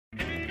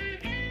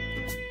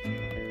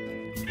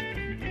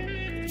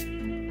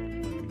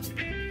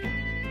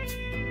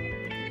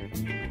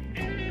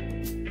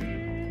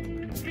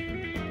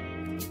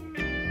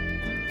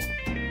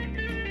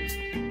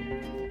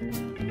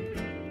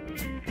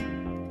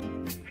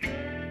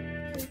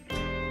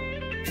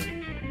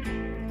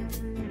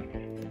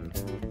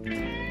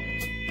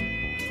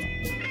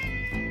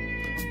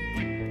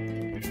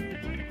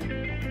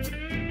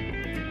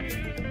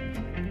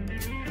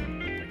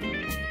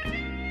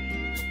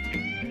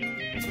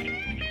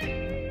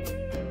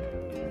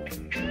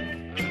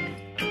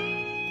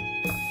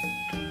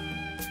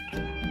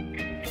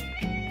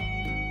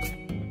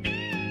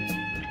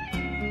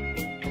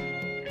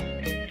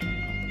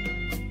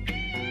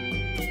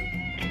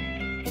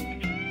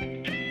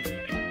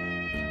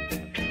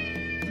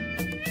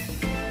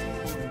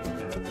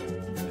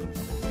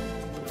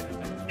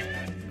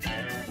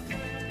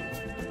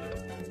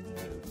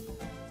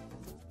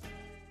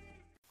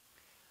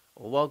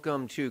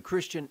Welcome to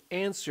Christian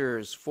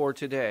Answers for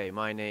today.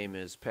 My name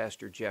is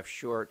Pastor Jeff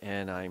Short,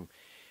 and I'm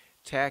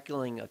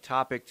tackling a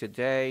topic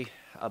today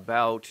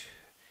about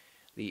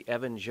the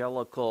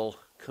evangelical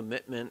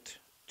commitment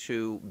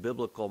to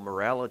biblical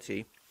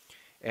morality.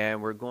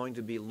 And we're going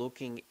to be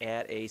looking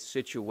at a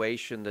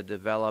situation that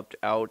developed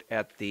out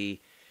at the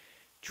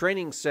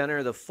training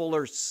center, the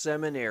Fuller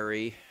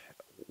Seminary,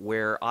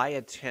 where I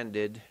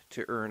attended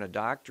to earn a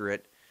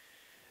doctorate.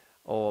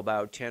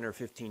 About 10 or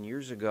 15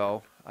 years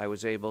ago, I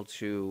was able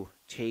to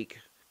take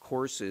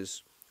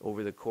courses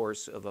over the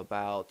course of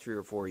about 3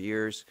 or 4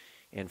 years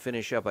and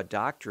finish up a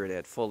doctorate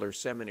at Fuller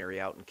Seminary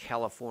out in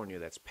California.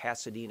 That's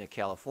Pasadena,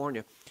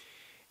 California.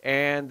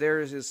 And there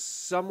is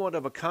somewhat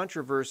of a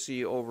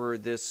controversy over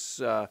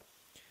this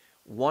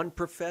one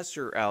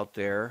professor out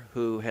there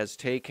who has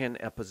taken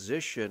a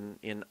position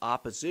in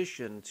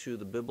opposition to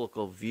the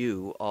biblical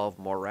view of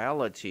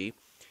morality.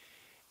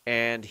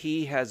 And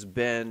he has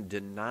been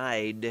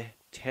denied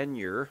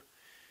tenure,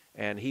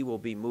 and he will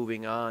be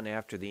moving on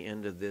after the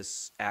end of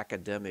this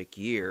academic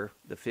year,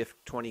 the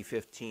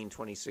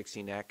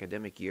 2015-2016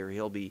 academic year.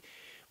 He'll be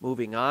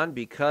moving on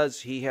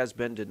because he has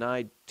been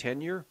denied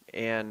tenure,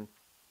 and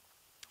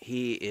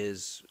he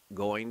is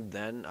going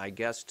then, I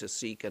guess, to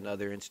seek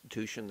another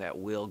institution that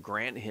will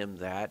grant him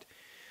that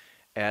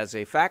as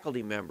a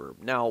faculty member.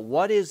 Now,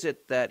 what is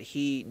it that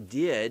he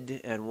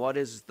did, and what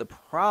is the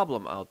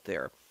problem out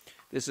there?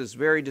 This is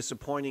very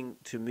disappointing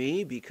to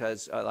me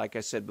because, like I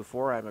said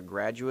before, I'm a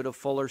graduate of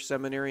Fuller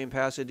Seminary in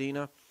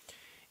Pasadena.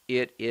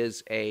 It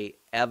is a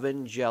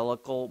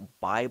evangelical,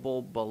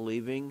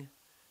 Bible-believing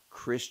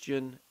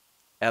Christian,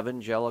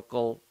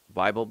 evangelical,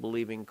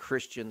 Bible-believing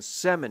Christian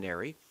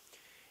seminary,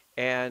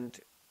 and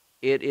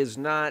it is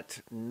not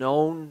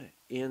known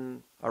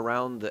in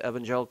around the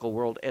evangelical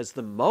world as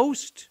the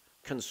most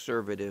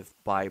conservative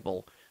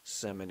Bible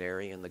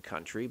seminary in the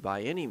country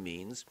by any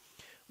means,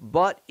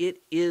 but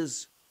it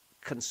is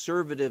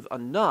conservative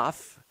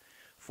enough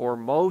for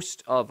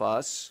most of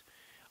us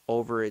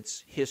over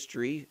its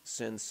history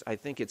since I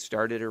think it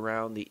started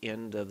around the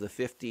end of the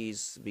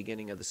 50s,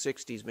 beginning of the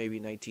 60s, maybe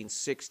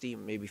 1960,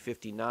 maybe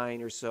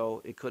 59 or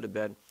so. It could have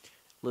been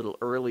a little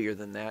earlier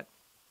than that.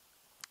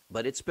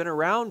 But it's been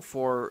around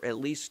for at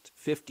least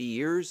 50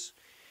 years,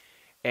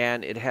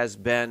 and it has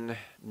been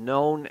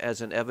known as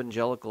an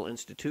evangelical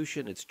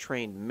institution. It's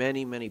trained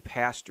many, many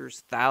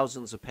pastors,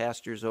 thousands of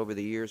pastors over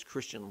the years,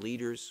 Christian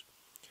leaders.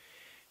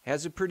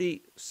 Has a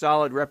pretty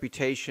solid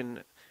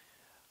reputation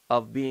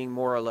of being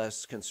more or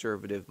less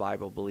conservative,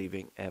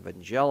 Bible-believing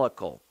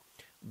evangelical.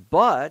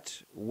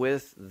 But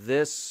with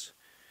this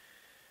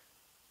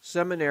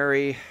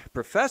seminary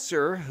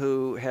professor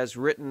who has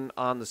written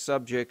on the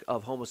subject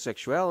of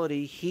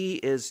homosexuality, he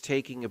is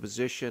taking a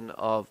position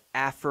of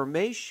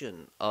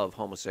affirmation of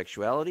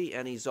homosexuality,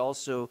 and he's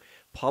also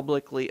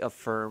publicly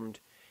affirmed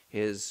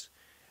his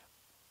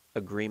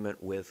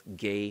agreement with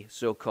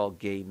so-called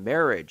gay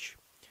marriage.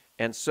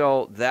 And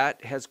so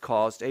that has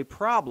caused a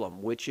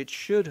problem, which it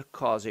should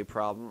cause a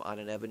problem on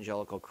an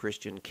evangelical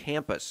Christian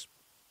campus.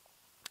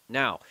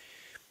 Now,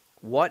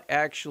 what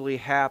actually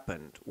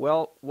happened?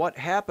 Well, what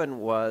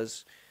happened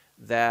was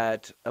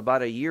that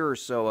about a year or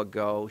so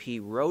ago, he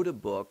wrote a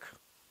book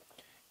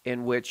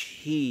in which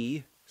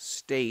he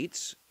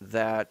states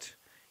that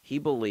he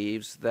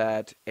believes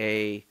that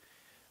a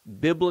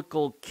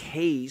biblical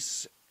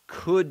case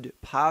could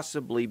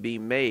possibly be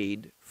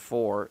made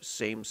for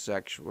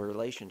same-sex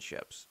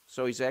relationships.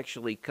 So he's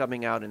actually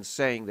coming out and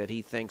saying that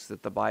he thinks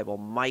that the Bible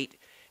might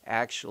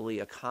actually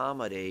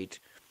accommodate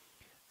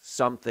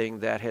something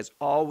that has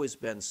always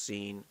been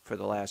seen for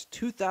the last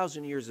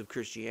 2,000 years of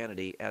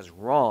Christianity as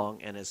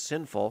wrong and as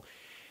sinful,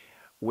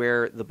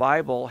 where the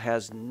Bible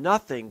has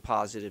nothing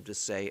positive to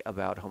say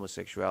about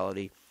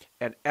homosexuality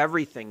and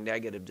everything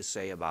negative to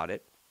say about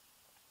it.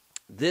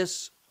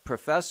 This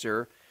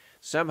professor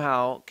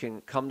somehow can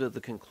come to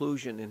the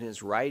conclusion in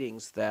his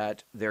writings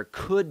that there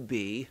could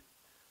be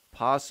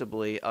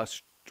possibly a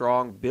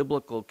strong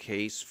biblical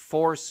case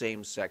for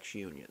same-sex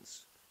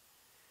unions.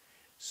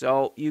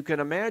 So you can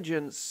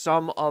imagine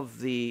some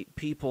of the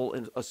people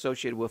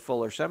associated with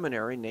Fuller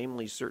Seminary,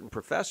 namely certain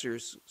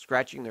professors,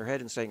 scratching their head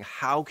and saying,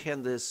 how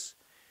can this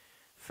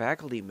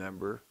faculty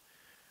member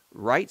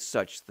write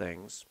such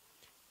things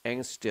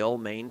and still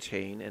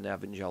maintain an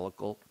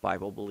evangelical,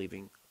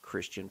 Bible-believing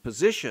Christian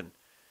position?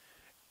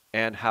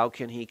 And how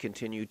can he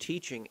continue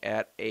teaching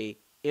at an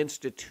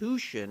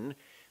institution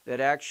that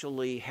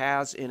actually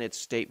has in its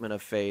statement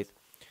of faith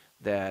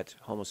that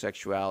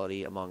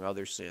homosexuality, among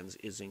other sins,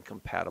 is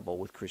incompatible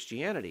with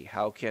Christianity?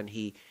 How can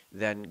he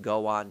then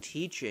go on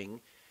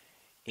teaching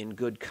in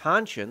good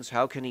conscience?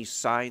 How can he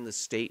sign the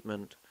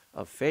statement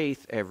of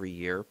faith every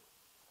year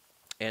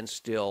and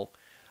still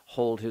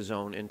hold his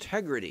own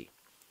integrity?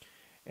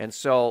 And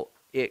so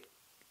it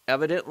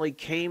evidently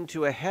came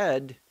to a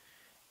head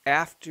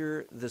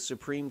after the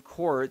Supreme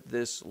Court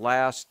this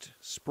last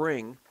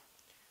spring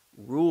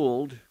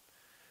ruled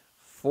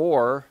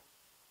for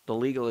the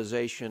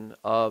legalization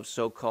of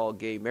so-called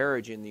gay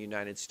marriage in the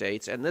United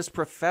States. And this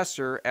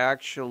professor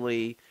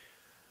actually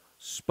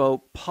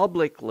spoke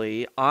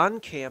publicly on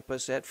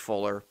campus at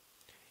Fuller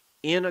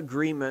in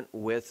agreement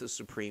with the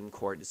Supreme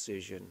Court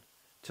decision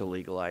to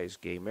legalize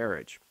gay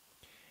marriage.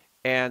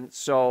 And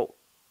so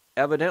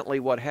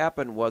evidently what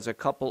happened was a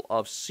couple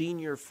of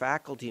senior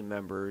faculty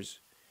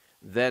members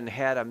then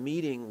had a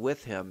meeting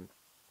with him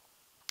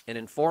and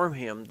informed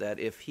him that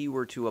if he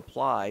were to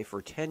apply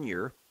for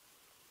tenure,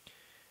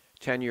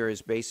 tenure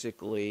is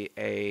basically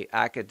an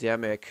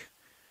academic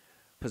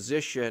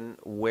position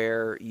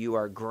where you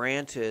are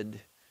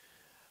granted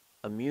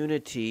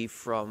immunity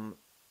from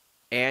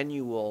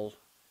annual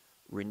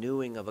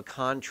renewing of a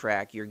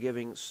contract. You're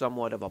giving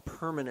somewhat of a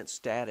permanent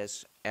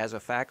status as a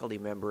faculty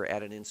member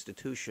at an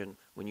institution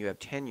when you have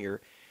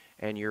tenure,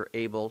 and you're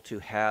able to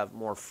have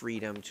more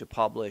freedom to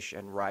publish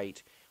and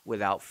write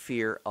without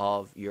fear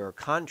of your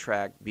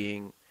contract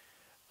being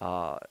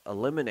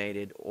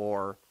eliminated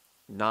or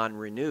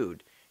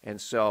non-renewed. And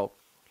so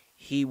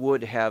he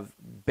would have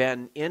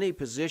been in a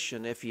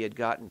position, if he had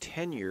gotten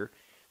tenure,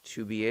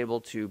 to be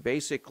able to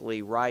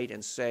basically write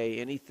and say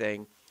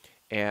anything,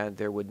 and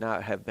there would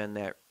not have been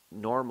that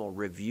normal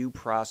review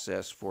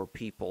process for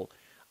people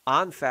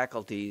on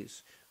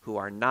faculties who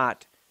are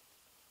not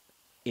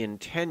in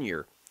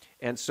tenure.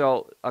 And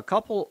so a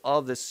couple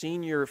of the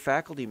senior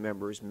faculty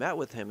members met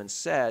with him and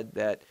said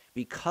that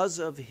because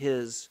of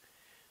his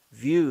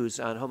views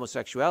on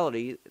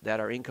homosexuality that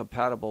are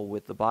incompatible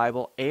with the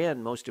Bible,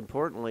 and most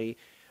importantly,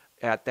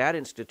 at that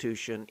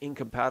institution,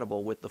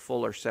 incompatible with the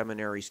Fuller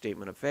Seminary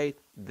Statement of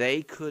Faith,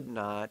 they could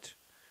not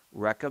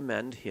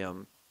recommend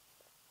him.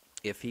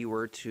 If he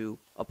were to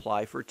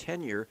apply for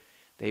tenure,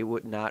 they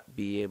would not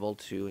be able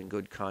to, in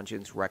good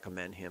conscience,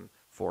 recommend him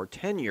for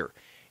tenure.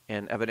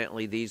 And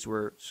evidently these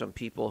were some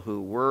people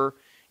who were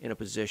in a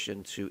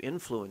position to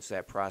influence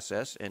that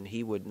process, and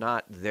he would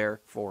not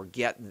therefore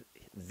get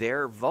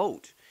their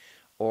vote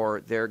or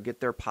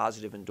get their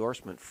positive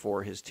endorsement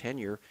for his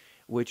tenure,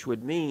 which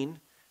would mean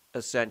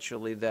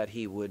essentially that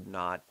he would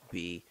not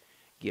be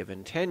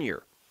given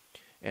tenure.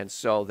 And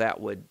so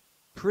that would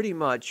pretty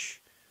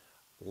much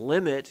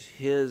limit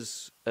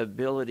his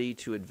ability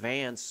to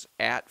advance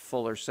at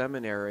Fuller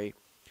Seminary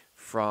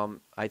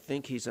from, I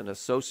think he's an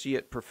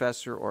associate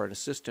professor or an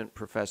assistant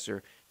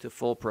professor, to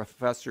full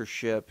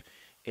professorship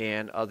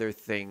and other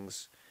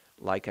things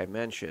like I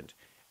mentioned.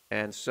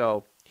 And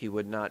so he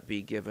would not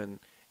be given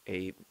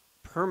a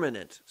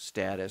permanent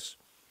status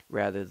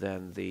rather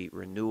than the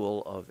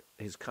renewal of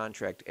his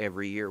contract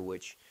every year,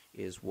 which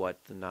is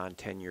what the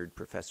non-tenured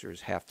professors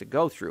have to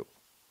go through.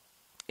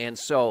 And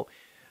so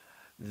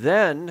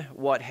then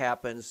what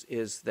happens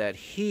is that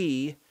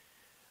he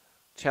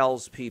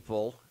tells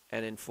people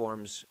and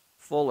informs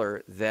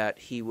Fuller that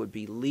he would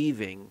be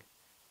leaving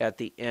at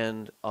the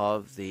end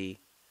of the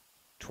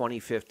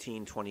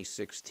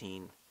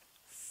 2015-2016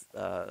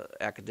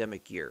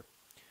 academic year.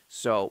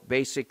 So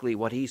basically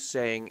what he's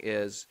saying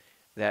is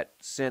that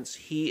since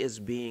he is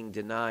being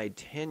denied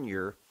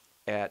tenure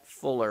at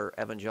Fuller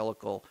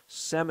Evangelical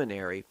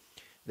Seminary,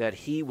 that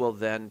he will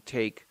then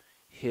take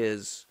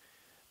his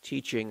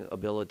teaching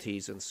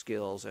abilities and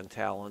skills and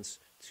talents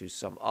to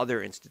some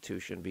other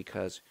institution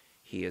because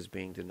he is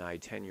being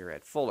denied tenure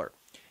at Fuller.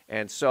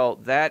 And so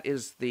that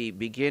is the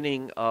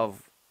beginning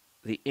of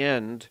the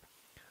end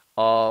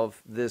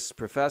of this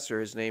professor.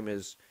 His name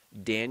is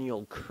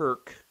J.Daniel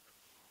Kirk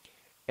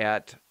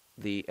at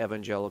the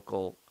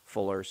Evangelical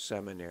Fuller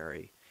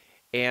Seminary.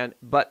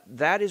 But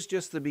that is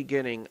just the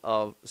beginning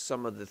of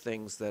some of the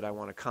things that I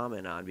want to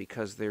comment on,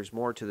 because there's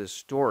more to this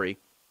story.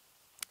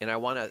 And I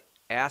want to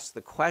ask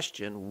the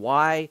question,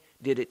 why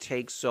did it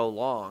take so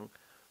long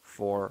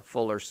for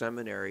Fuller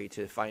Seminary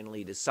to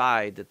finally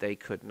decide that they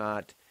could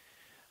not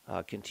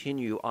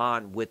continue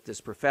on with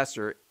this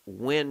professor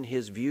when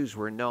his views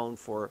were known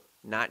for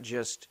not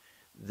just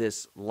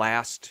this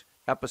last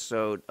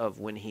episode of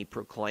when he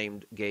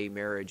proclaimed gay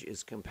marriage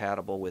is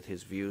compatible with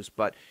his views,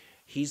 but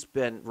he's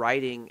been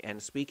writing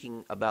and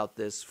speaking about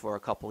this for a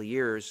couple of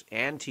years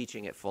and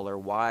teaching at Fuller.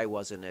 Why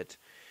wasn't it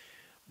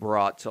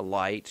brought to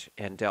light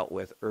and dealt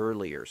with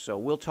earlier? So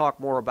we'll talk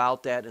more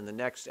about that in the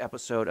next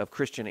episode of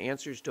Christian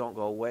Answers. Don't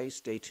go away.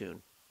 Stay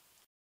tuned.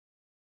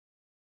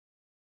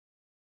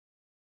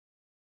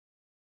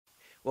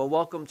 Well,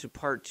 welcome to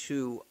part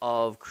 2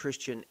 of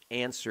Christian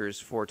Answers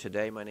for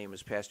today. My name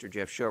is Pastor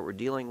Jeff Short. We're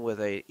dealing with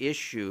an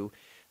issue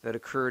that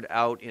occurred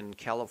out in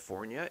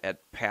California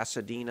at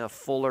Pasadena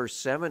Fuller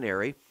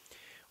Seminary,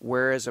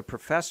 whereas a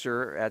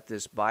professor at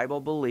this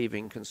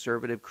Bible-believing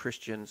conservative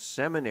Christian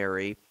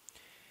seminary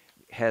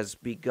has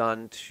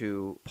begun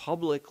to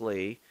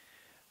publicly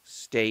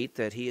state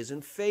that he is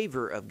in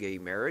favor of gay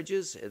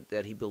marriages,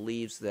 that he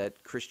believes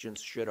that Christians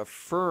should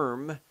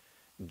affirm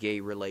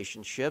gay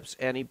relationships,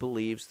 and he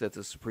believes that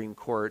the Supreme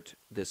Court,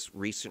 this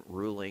recent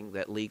ruling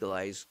that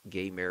legalized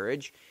gay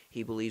marriage,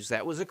 he believes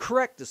that was a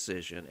correct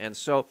decision. And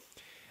so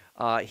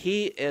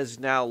he is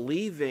now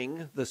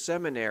leaving the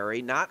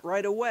seminary, not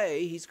right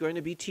away. He's going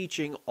to be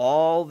teaching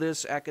all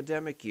this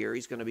academic year.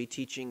 He's going to be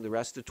teaching the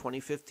rest of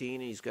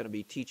 2015, and he's going to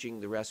be teaching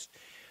the rest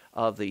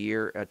of the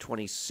year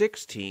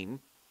 2016.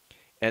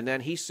 And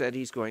then he said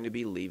he's going to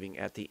be leaving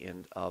at the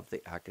end of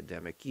the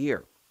academic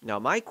year. Now,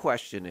 my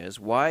question is,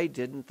 why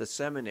didn't the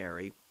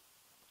seminary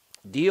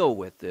deal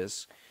with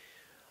this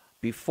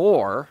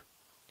before,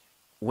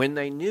 when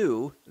they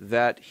knew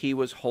that he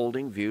was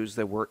holding views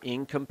that were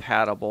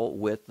incompatible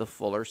with the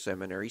Fuller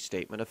Seminary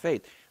Statement of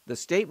Faith? The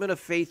Statement of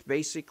Faith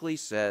basically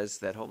says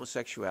that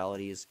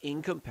homosexuality is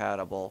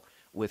incompatible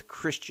with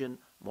Christian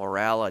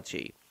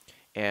morality.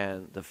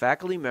 And the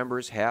faculty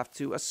members have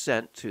to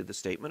assent to the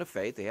Statement of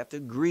Faith. They have to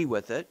agree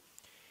with it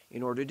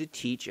in order to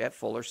teach at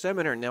Fuller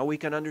Seminary. Now we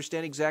can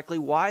understand exactly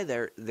why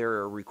there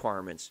are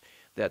requirements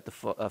that the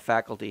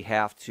faculty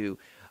have to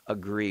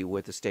agree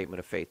with the Statement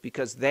of Faith,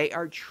 because they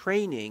are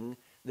training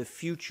the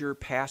future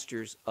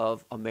pastors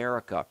of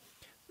America.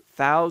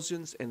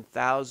 Thousands and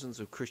thousands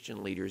of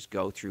Christian leaders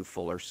go through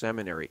Fuller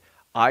Seminary.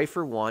 I,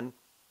 for one,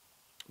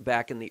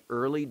 back in the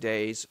early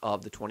days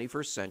of the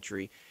 21st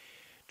century,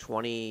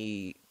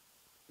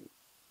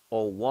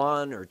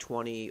 2001 or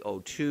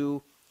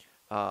 2002,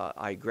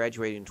 I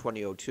graduated in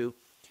 2002,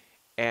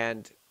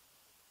 and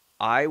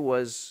I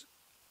was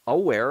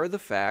aware of the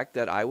fact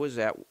that I was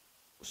at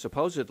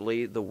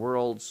supposedly the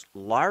world's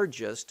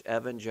largest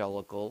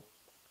evangelical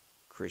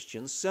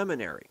Christian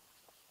seminary.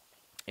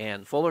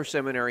 And Fuller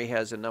Seminary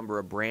has a number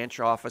of branch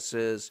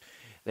offices.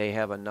 They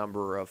have a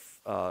number of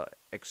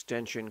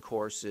extension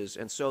courses.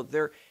 And so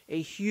they're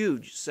a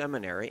huge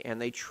seminary, and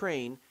they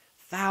train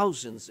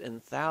thousands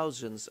and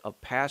thousands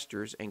of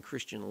pastors and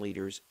Christian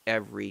leaders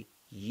every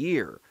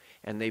year.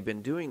 And they've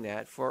been doing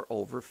that for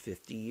over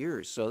 50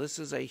 years. So this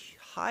is a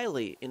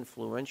highly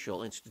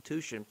influential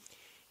institution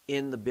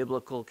in the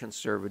biblical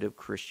conservative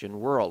Christian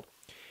world.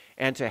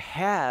 And to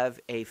have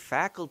a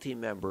faculty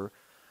member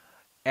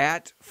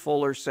at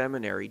Fuller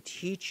Seminary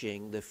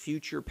teaching the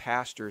future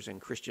pastors and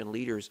Christian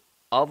leaders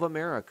of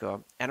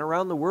America and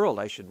around the world,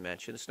 I should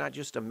mention. It's not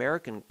just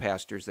American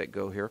pastors that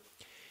go here.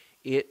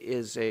 It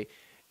is an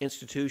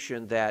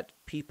institution that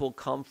people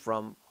come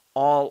from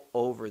all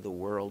over the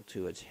world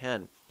to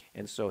attend.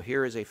 And so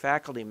here is a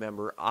faculty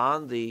member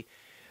on the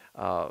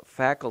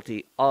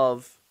faculty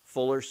of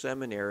Fuller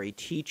Seminary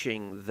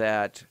teaching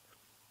that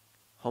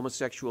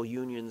homosexual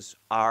unions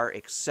are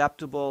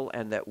acceptable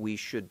and that we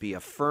should be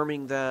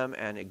affirming them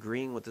and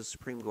agreeing with the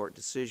Supreme Court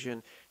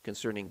decision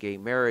concerning gay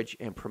marriage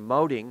and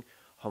promoting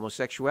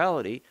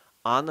homosexuality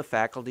on the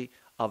faculty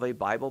of a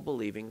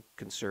Bible-believing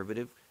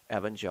conservative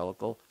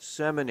evangelical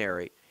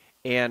seminary.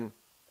 And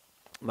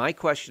my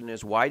question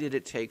is, why did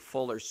it take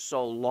Fuller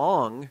so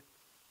long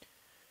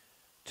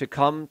to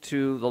come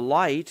to the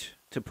light,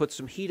 to put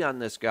some heat on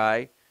this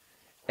guy,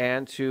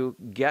 and to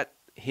get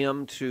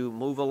him to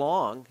move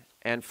along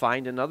and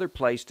find another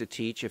place to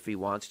teach if he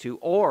wants to,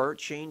 or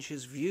change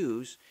his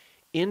views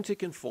into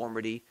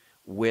conformity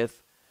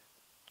with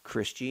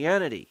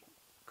Christianity,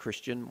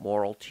 Christian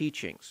moral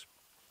teachings?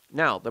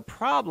 Now, the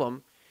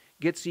problem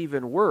gets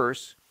even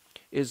worse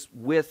is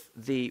with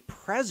the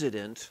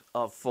president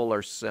of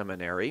Fuller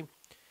Seminary,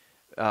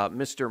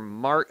 Dr.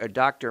 Mark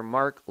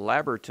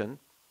Labberton.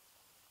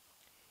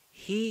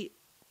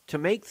 To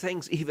make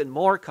things even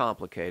more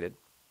complicated,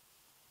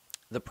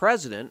 the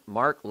president,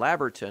 Mark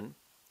Labberton,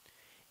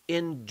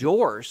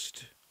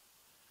 endorsed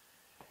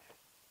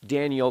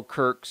Daniel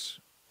Kirk's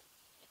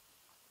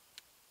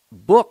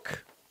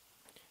book,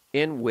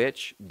 in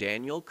which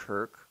Daniel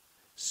Kirk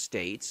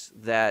states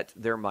that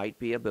there might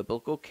be a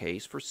biblical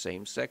case for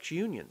same-sex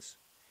unions.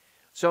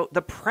 So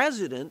the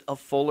president of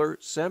Fuller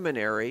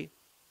Seminary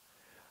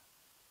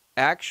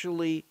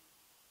actually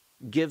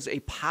gives a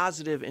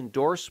positive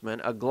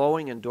endorsement, a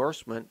glowing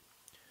endorsement,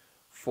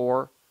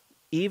 for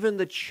even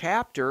the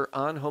chapter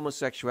on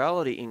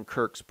homosexuality in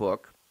Kirk's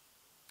book.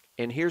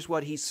 And here's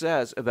what he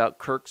says about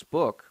Kirk's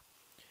book.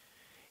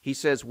 He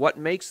says, what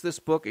makes this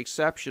book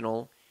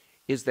exceptional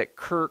is that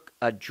Kirk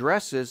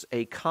addresses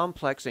a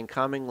complex and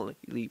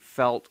commonly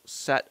felt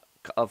set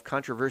of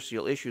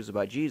controversial issues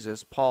about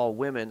Jesus, Paul,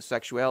 women,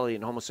 sexuality,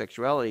 and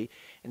homosexuality,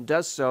 and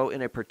does so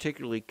in a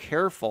particularly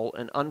careful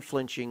and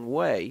unflinching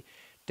way,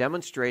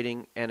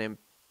 demonstrating an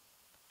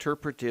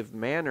interpretive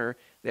manner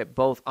that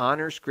both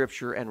honors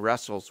Scripture and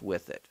wrestles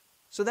with it.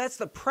 So that's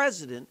the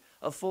president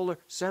of Fuller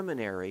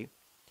Seminary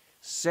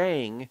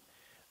saying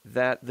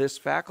that this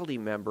faculty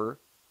member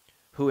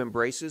who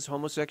embraces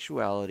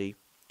homosexuality,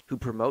 who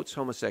promotes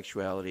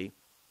homosexuality,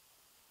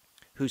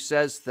 who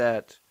says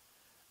that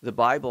the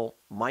Bible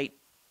might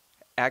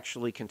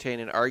actually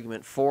contain an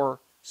argument for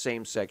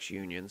same-sex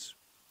unions.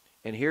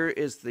 And here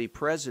is the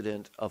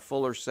president of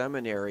Fuller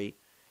Seminary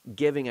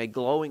giving a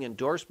glowing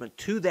endorsement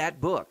to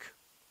that book.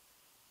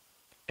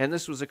 And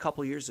this was a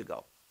couple years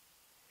ago.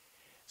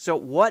 So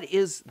what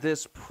is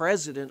this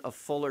president of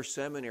Fuller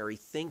Seminary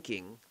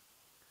thinking?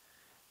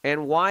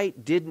 And why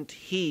didn't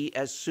he,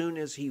 as soon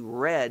as he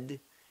read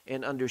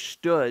and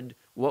understood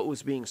what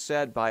was being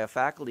said by a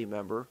faculty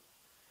member,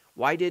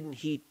 why didn't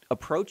he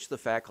approach the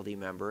faculty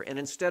member and,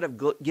 instead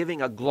of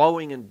giving a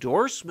glowing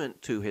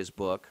endorsement to his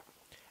book,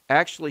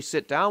 actually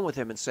sit down with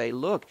him and say,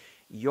 look,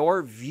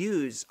 your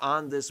views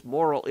on this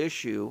moral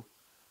issue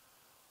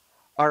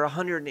are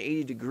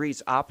 180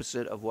 degrees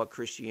opposite of what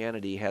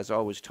Christianity has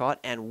always taught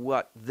and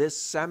what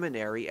this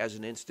seminary as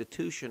an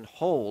institution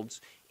holds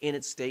in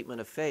its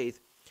statement of faith.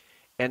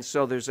 And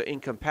so there's an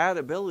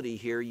incompatibility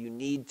here. You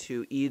need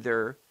to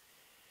either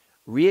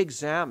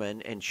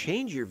re-examine and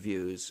change your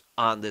views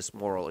on this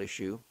moral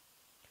issue,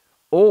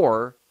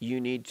 or you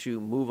need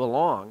to move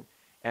along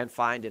and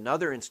find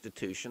another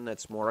institution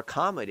that's more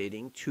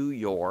accommodating to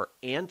your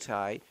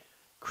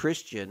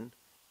anti-Christian,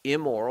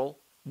 immoral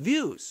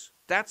views.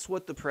 That's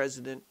what the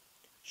president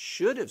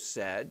should have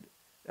said.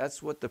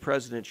 That's what the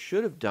president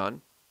should have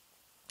done.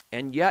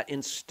 And yet,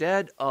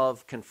 instead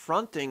of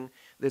confronting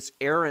this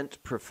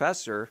errant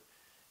professor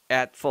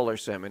at Fuller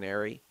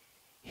Seminary,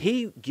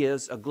 he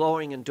gives a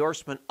glowing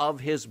endorsement of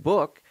his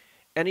book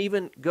and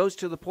even goes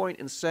to the point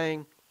in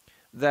saying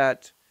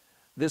that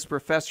this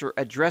professor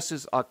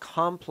addresses a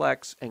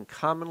complex and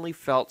commonly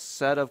felt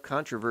set of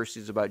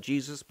controversies about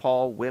Jesus,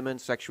 Paul, women,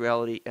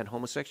 sexuality, and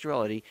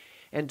homosexuality,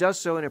 and does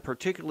so in a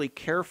particularly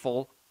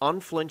careful,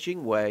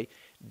 unflinching way,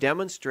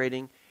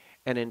 demonstrating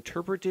an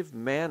interpretive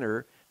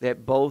manner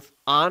that both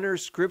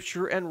honors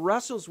Scripture and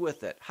wrestles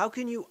with it. How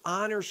can you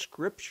honor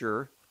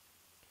Scripture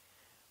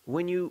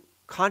when you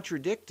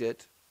contradict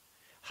it?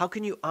 How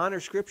can you honor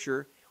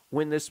Scripture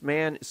when this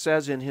man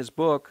says in his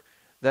book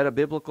that a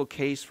biblical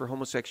case for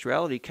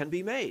homosexuality can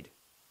be made?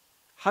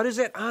 How does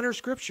that honor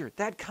Scripture?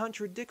 That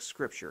contradicts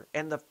Scripture.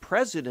 And the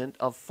president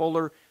of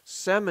Fuller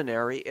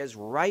Seminary is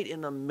right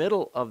in the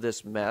middle of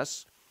this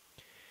mess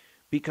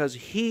because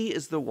he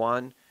is the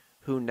one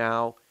who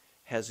now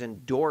has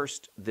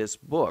endorsed this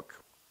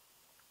book.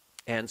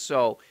 And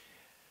so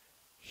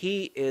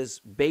he is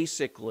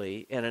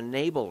basically an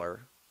enabler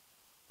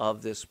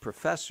of this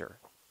professor.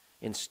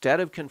 Instead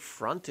of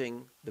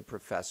confronting the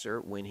professor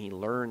when he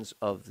learns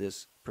of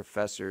this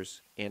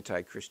professor's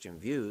anti-Christian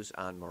views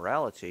on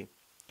morality,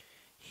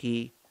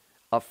 he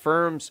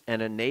affirms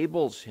and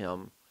enables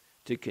him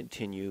to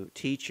continue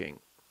teaching.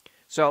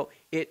 So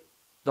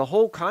the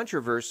whole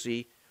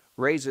controversy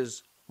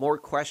raises more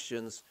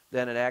questions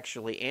than it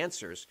actually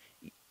answers.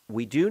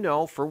 We do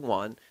know, for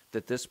one,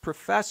 that this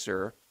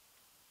professor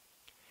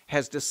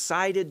has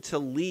decided to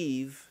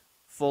leave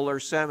Fuller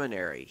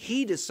Seminary.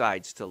 He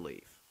decides to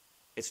leave.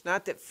 It's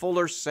not that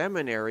Fuller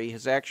Seminary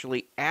has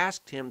actually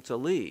asked him to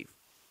leave,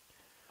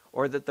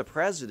 or that the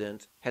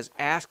president has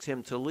asked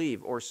him to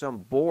leave, or some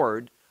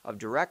board of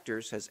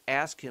directors has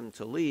asked him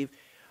to leave.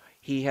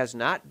 He has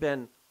not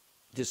been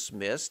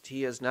dismissed.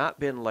 He has not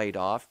been laid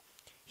off.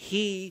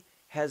 He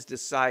has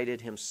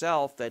decided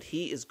himself that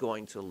he is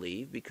going to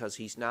leave because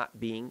he's not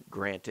being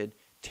granted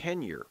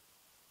tenure.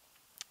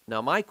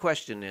 Now, my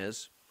question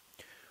is,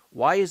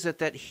 why is it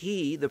that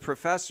he, the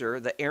professor,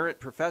 the errant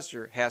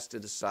professor, has to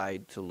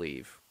decide to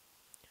leave?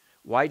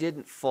 Why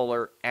didn't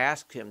Fuller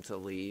ask him to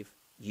leave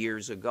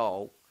years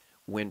ago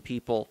when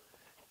people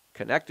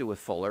connected with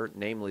Fuller,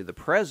 namely the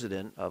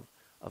president of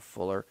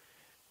Fuller,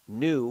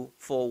 knew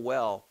full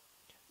well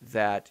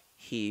that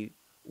he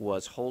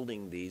was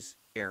holding these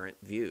errant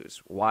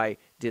views? Why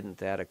didn't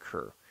that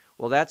occur?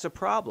 Well, that's a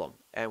problem,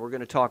 and we're going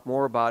to talk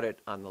more about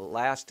it on the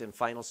last and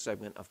final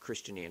segment of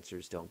Christian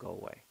Answers. Don't go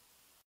away.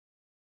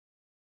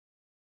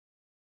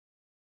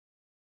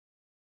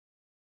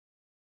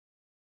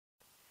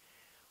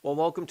 Well,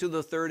 welcome to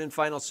the third and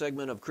final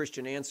segment of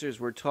Christian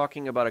Answers. We're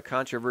talking about a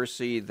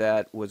controversy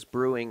that was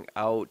brewing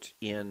out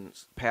in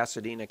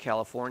Pasadena,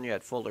 California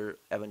at Fuller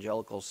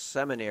Evangelical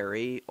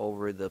Seminary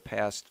over this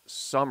past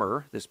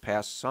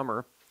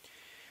summer,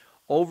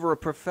 over a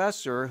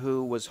professor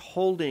who was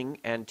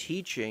holding and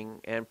teaching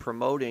and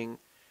promoting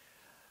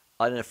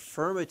an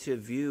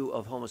affirmative view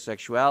of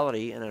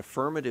homosexuality, an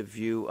affirmative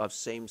view of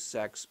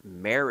same-sex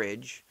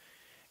marriage,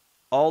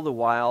 all the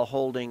while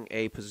holding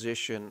a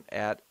position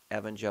at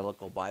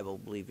evangelical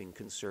Bible-believing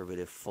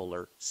conservative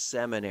Fuller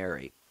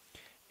Seminary.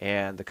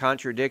 And the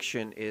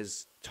contradiction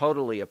is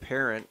totally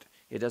apparent.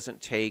 It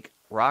doesn't take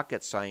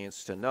rocket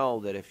science to know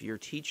that if you're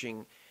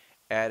teaching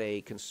at a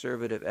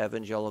conservative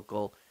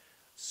evangelical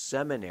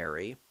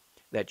seminary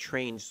that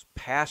trains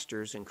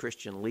pastors and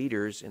Christian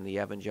leaders in the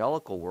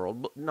evangelical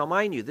world. Now,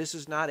 mind you, this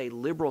is not a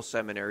liberal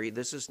seminary.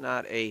 This is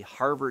not a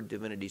Harvard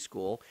Divinity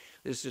School.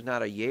 This is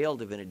not a Yale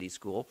Divinity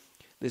School.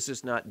 This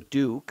is not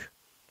Duke.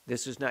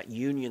 This is not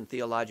Union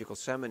Theological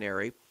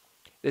Seminary.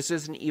 This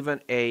isn't even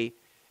a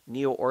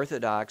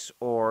neo-Orthodox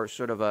or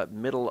sort of a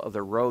middle of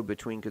the road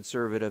between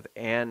conservative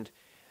and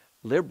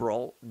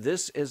liberal.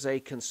 This is a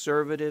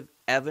conservative,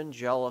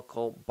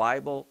 evangelical,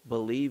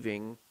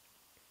 Bible-believing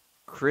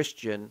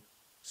Christian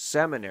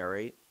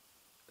seminary,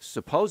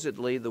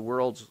 supposedly the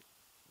world's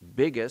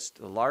biggest,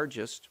 the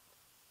largest,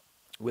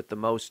 with the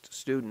most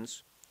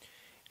students,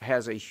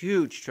 has a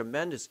huge,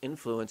 tremendous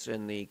influence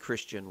in the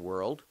Christian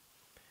world.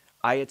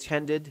 I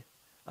attended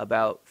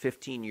about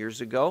 15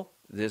 years ago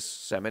this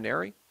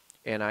seminary,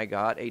 and I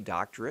got a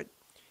doctorate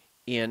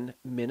in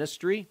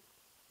ministry,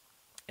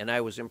 and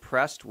I was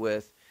impressed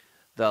with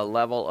the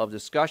level of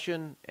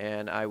discussion,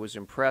 and I was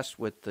impressed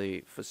with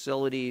the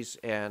facilities,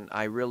 and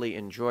I really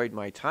enjoyed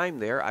my time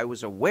there. I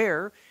was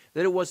aware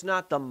that it was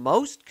not the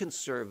most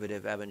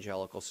conservative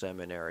evangelical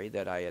seminary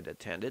that I had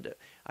attended.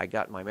 I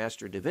got my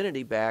Master of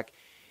Divinity back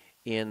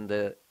in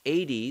the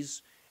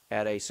 80s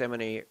at a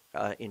seminary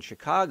in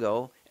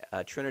Chicago,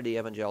 Trinity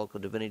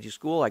Evangelical Divinity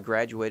School. I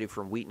graduated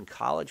from Wheaton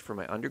College for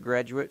my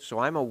undergraduate, so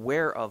I'm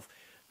aware of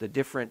the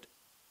different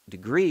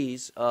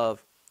degrees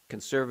of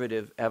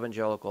conservative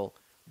evangelical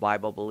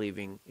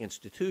Bible-believing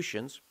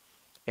institutions,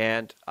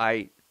 and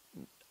I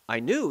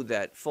knew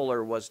that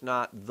Fuller was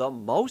not the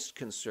most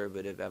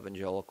conservative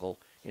evangelical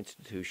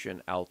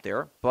institution out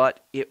there,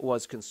 but it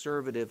was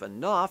conservative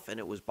enough, and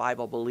it was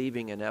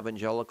Bible-believing and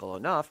evangelical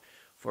enough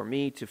for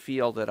me to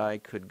feel that I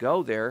could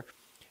go there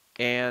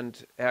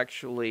and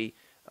actually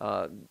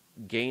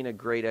gain a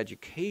great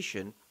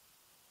education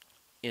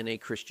in a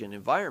Christian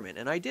environment,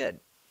 and I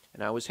did,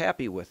 and I was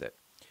happy with it.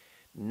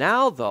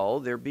 Now, though,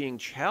 they're being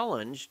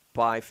challenged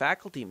by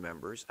faculty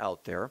members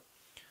out there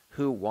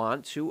who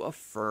want to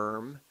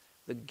affirm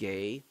the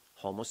gay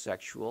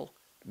homosexual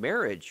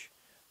marriage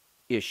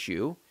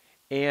issue,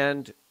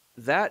 and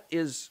that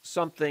is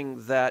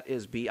something that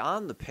is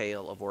beyond the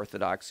pale of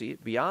orthodoxy,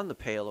 beyond the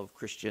pale of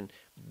Christian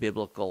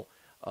biblical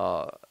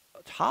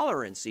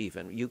tolerance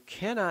even. You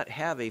cannot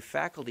have a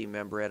faculty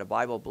member at a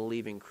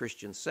Bible-believing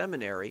Christian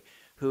seminary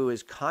who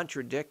is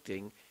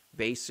contradicting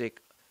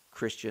basic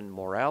Christian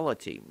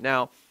morality.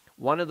 Now,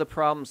 one of the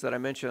problems that I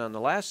mentioned on the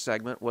last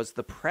segment was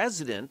the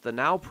president, the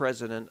now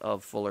president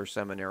of Fuller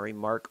Seminary,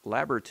 Mark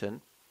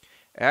Labberton,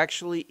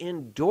 actually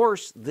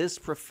endorsed this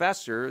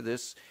Professor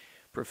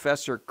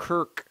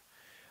Kirk,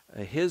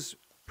 he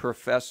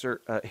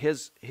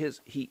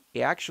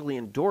actually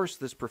endorsed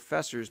this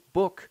professor's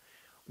book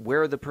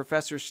where the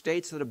professor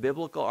states that a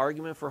biblical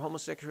argument for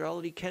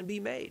homosexuality can be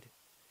made.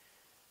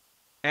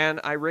 And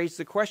I raised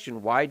the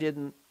question, why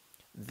didn't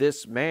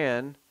this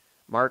man,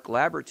 Mark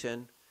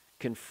Labberton,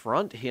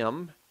 confront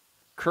him,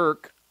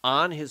 Kirk,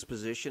 on his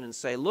position and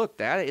say, look,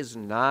 that is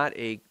not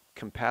a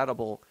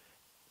compatible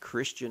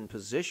Christian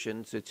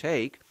position to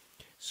take.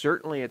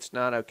 Certainly it's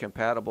not a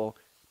compatible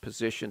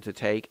position to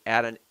take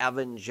at an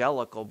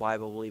evangelical,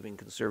 Bible-believing,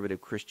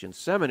 conservative Christian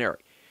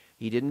seminary.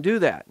 He didn't do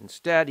that.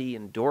 Instead, he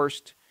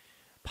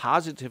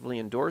positively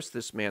endorsed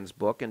this man's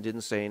book and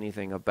didn't say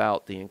anything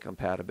about the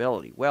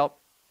incompatibility. Well,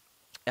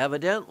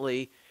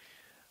 evidently,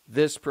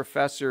 this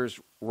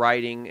professor's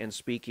writing and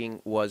speaking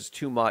was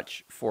too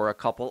much for a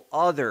couple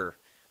other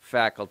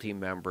faculty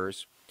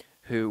members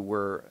who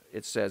were,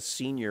 it says,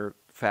 senior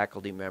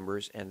faculty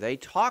members, and they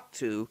talked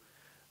to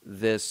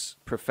this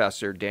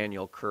Professor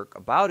Daniel Kirk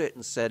about it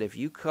and said, if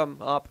you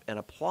come up and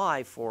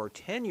apply for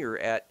tenure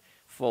at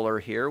Fuller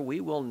here,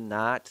 we will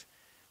not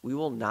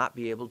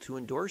be able to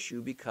endorse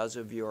you because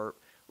of your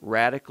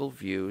radical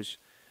views,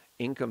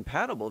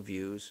 incompatible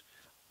views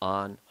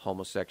on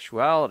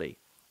homosexuality.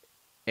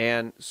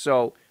 And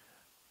so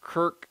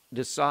Kirk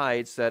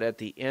decides that at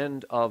the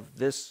end of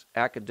this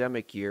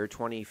academic year,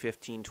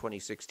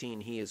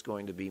 2015-2016, he is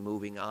going to be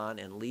moving on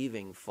and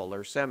leaving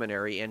Fuller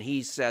Seminary, and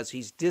he says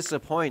he's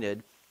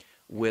disappointed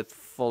with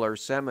Fuller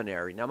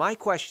Seminary. Now, my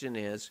question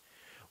is,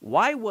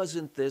 why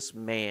wasn't this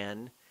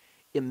man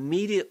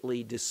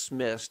immediately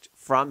dismissed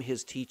from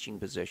his teaching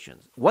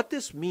positions? What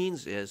this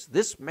means is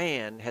this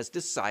man has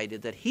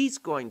decided that he's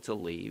going to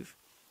leave.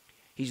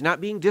 He's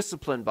not being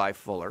disciplined by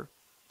Fuller.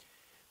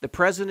 The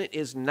president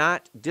is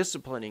not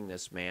disciplining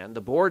this man.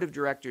 The board of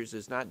directors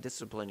is not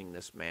disciplining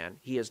this man.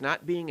 He is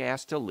not being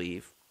asked to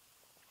leave.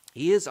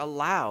 He is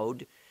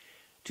allowed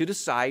to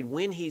decide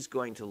when he's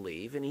going to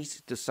leave, and he's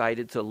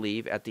decided to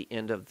leave at the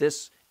end of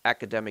this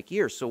academic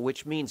year, so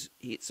which means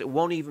it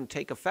won't even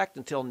take effect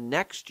until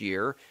next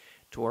year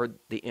toward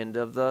the end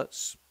of the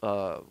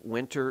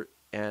winter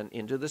and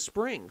into the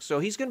spring. So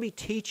he's going to be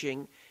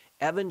teaching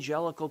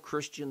evangelical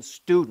Christian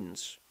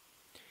students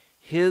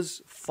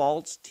his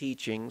false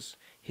teachings,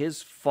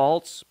 his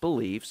false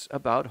beliefs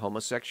about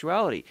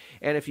homosexuality.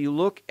 And if you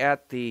look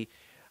at the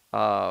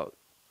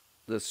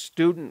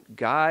student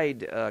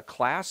guide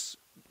class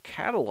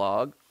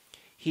catalog,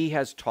 he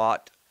has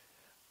taught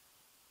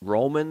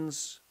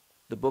Romans,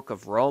 the book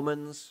of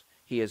Romans.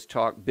 He has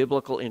taught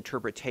biblical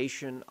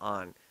interpretation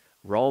on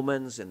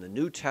Romans and the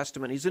New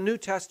Testament. He's a New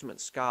Testament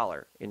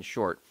scholar, in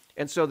short.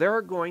 And so there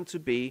are going to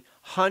be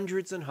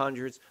hundreds and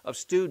hundreds of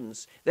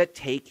students that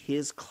take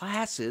his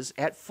classes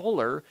at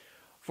Fuller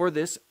for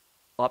this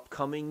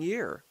upcoming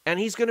year. And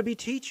he's going to be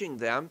teaching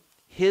them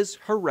his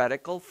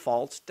heretical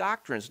false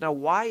doctrines. Now,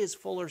 why is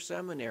Fuller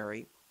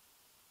Seminary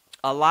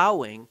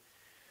allowing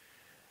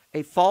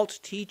a false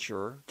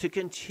teacher to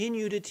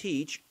continue to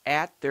teach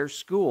at their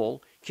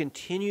school,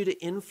 continue to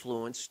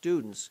influence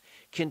students,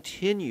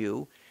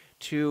 continue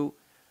to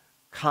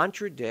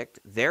contradict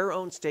their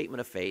own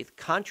statement of faith,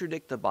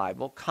 contradict the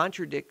Bible,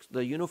 contradict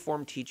the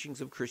uniform teachings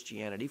of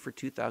Christianity for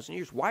 2,000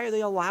 years? Why are they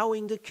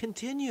allowing to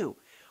continue?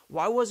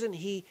 Why wasn't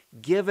he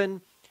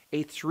given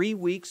a 3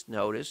 weeks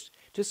notice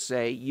to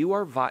say, you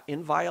are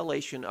in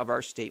violation of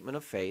our statement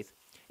of faith,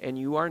 and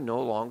you are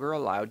no longer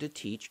allowed to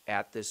teach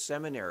at this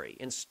seminary.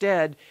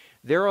 Instead,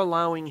 they're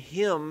allowing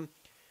him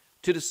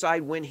to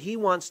decide when he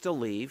wants to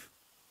leave,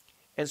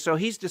 and so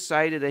he's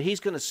decided that he's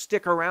going to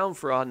stick around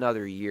for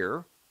another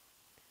year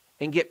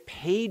and get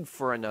paid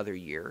for another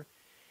year.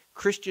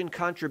 Christian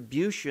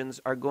contributions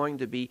are going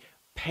to be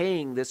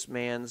paying this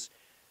man's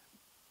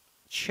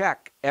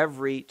check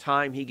every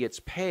time he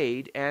gets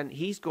paid, and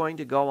he's going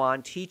to go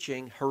on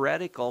teaching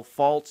heretical,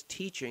 false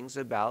teachings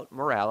about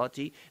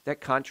morality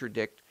that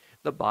contradict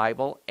the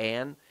Bible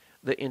and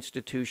the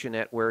institution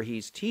at where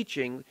he's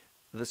teaching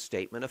the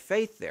statement of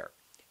faith there.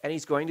 And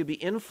he's going to be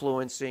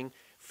influencing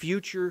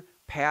future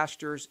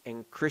pastors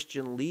and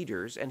Christian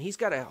leaders, and he's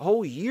got a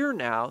whole year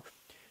now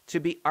to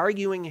be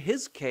arguing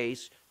his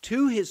case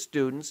to his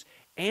students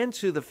and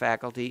to the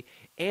faculty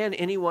and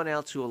anyone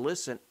else who will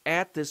listen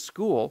at this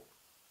school.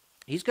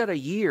 He's got a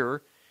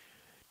year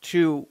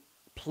to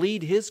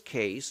plead his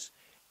case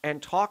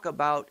and talk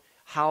about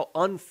how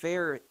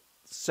unfair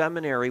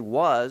seminary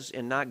was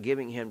in not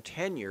giving him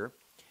tenure,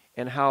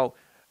 and how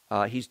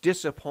he's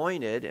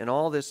disappointed and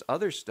all this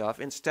other stuff,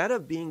 instead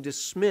of being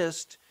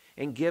dismissed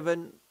and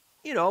given,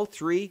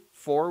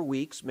 3-4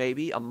 weeks,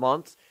 maybe a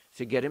month,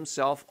 to get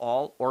himself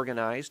all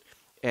organized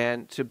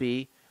and to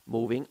be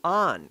moving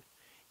on.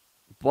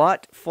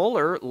 But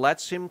Fuller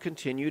lets him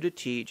continue to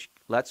teach,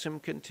 lets him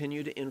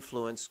continue to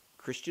influence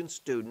Christian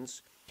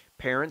students,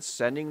 parents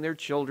sending their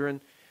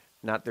children,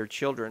 not their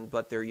children,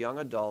 but their young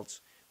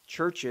adults,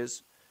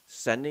 churches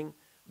sending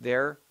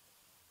their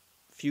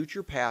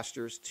future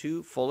pastors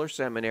to Fuller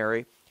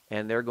Seminary,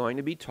 and they're going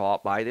to be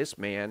taught by this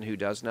man who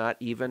does not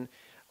even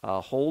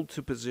hold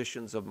to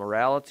positions of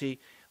morality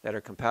that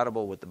are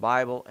compatible with the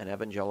Bible and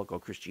evangelical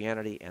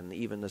Christianity and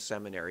even the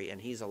seminary,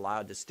 and he's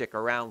allowed to stick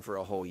around for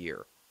a whole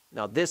year.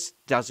 Now, this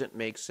doesn't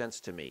make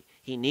sense to me.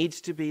 He needs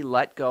to be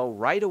let go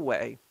right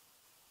away.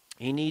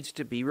 He needs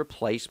to be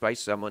replaced by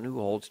someone who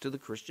holds to the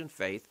Christian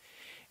faith,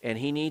 and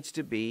he needs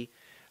to be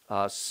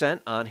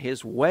sent on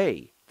his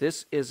way.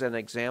 This is an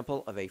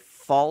example of a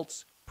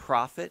false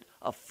prophet,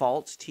 a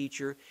false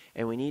teacher,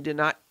 and we need to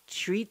not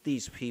treat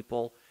these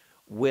people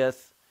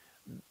with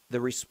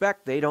the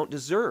respect they don't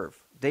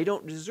deserve. They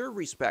don't deserve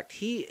respect.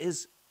 He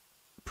is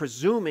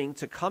presuming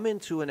to come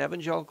into an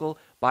evangelical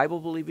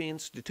Bible-believing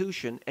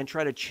institution and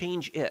try to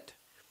change it.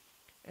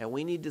 And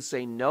we need to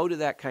say no to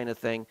that kind of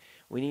thing.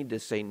 We need to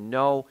say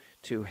no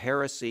to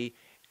heresy,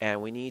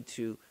 and we need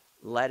to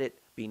let it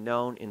be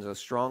known in the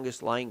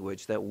strongest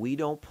language that we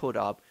don't put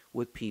up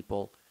with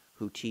people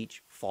who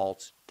teach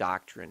false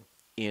doctrine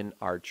in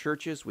our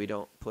churches. We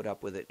don't put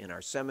up with it in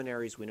our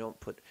seminaries. We don't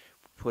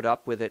put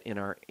up with it in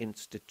our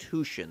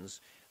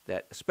institutions,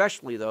 that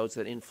especially those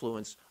that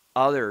influence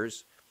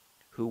others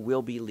who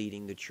will be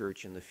leading the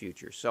church in the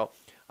future. So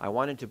I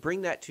wanted to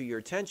bring that to your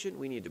attention.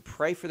 We need to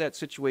pray for that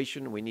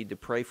situation. We need to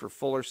pray for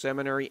Fuller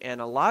Seminary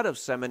and a lot of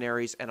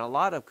seminaries and a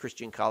lot of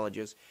Christian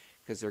colleges,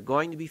 because they're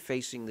going to be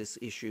facing this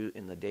issue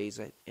in the days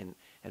and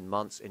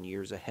months and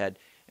years ahead,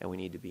 and we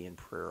need to be in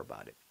prayer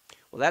about it.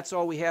 Well, that's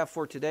all we have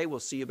for today. We'll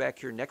see you back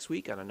here next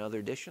week on another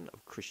edition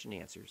of Christian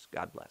Answers.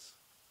 God bless.